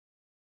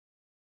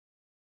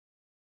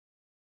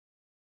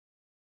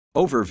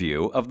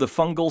Overview of the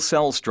fungal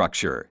cell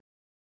structure.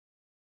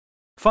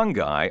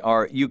 Fungi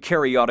are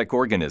eukaryotic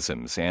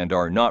organisms and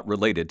are not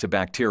related to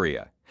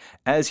bacteria.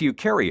 As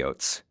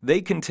eukaryotes, they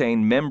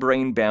contain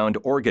membrane-bound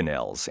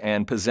organelles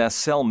and possess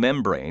cell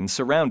membranes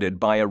surrounded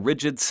by a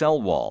rigid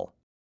cell wall.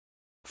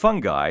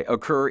 Fungi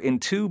occur in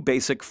two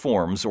basic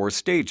forms or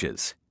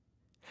stages.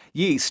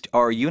 Yeast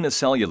are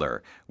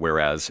unicellular,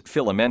 whereas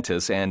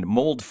filamentous and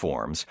mold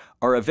forms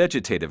are a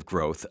vegetative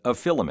growth of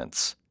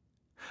filaments.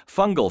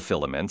 Fungal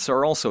filaments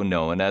are also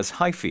known as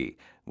hyphae,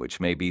 which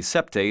may be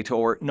septate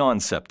or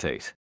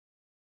non-septate.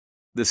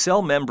 The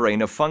cell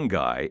membrane of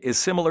fungi is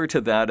similar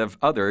to that of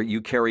other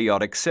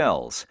eukaryotic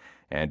cells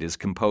and is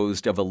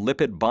composed of a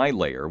lipid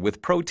bilayer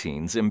with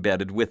proteins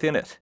embedded within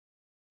it.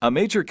 A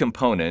major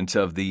component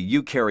of the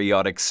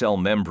eukaryotic cell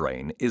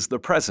membrane is the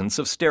presence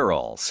of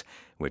sterols,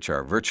 which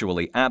are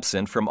virtually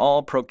absent from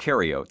all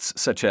prokaryotes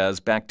such as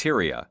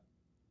bacteria.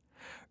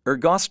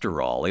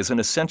 Ergosterol is an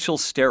essential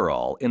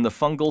sterol in the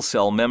fungal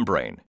cell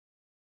membrane.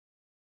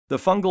 The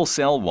fungal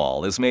cell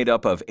wall is made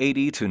up of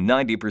 80 to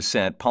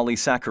 90%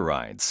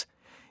 polysaccharides.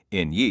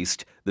 In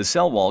yeast, the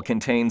cell wall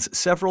contains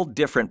several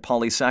different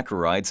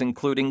polysaccharides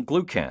including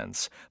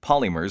glucans,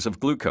 polymers of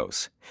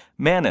glucose,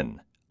 mannan,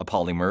 a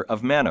polymer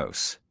of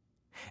mannose,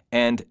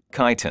 and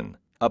chitin,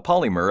 a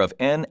polymer of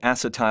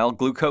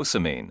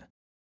N-acetyl-glucosamine.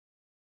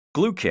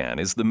 Glucan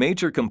is the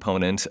major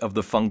component of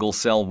the fungal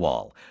cell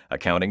wall,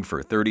 accounting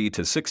for 30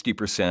 to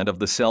 60% of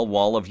the cell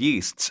wall of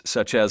yeasts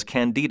such as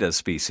Candida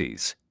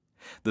species.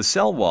 The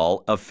cell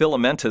wall of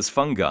filamentous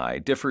fungi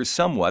differs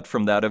somewhat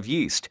from that of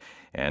yeast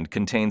and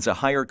contains a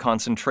higher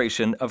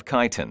concentration of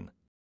chitin.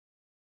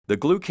 The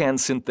glucan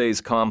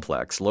synthase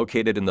complex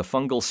located in the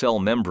fungal cell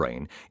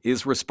membrane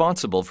is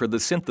responsible for the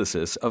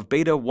synthesis of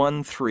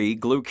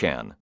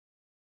beta-1,3-glucan.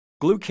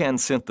 Glucan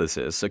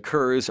synthesis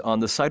occurs on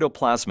the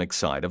cytoplasmic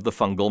side of the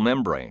fungal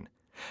membrane.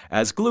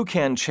 As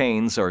glucan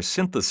chains are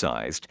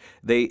synthesized,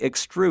 they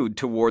extrude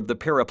toward the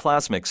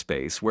periplasmic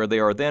space where they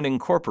are then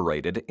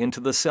incorporated into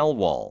the cell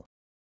wall.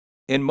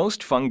 In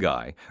most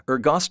fungi,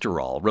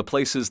 ergosterol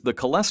replaces the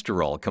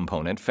cholesterol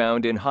component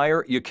found in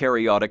higher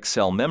eukaryotic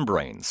cell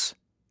membranes.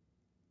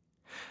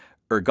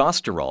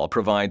 Ergosterol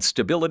provides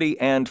stability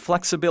and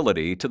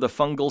flexibility to the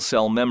fungal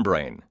cell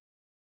membrane.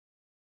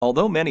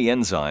 Although many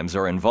enzymes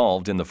are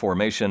involved in the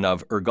formation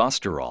of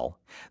ergosterol,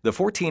 the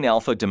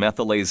 14-alpha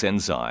demethylase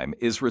enzyme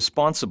is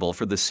responsible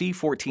for the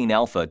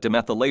C14-alpha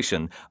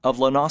demethylation of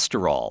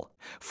lanosterol.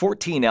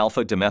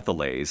 14-alpha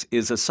demethylase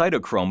is a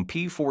cytochrome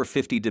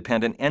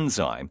P450-dependent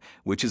enzyme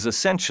which is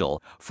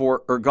essential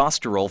for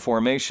ergosterol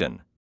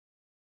formation.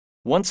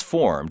 Once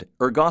formed,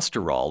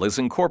 ergosterol is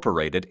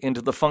incorporated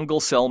into the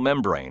fungal cell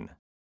membrane.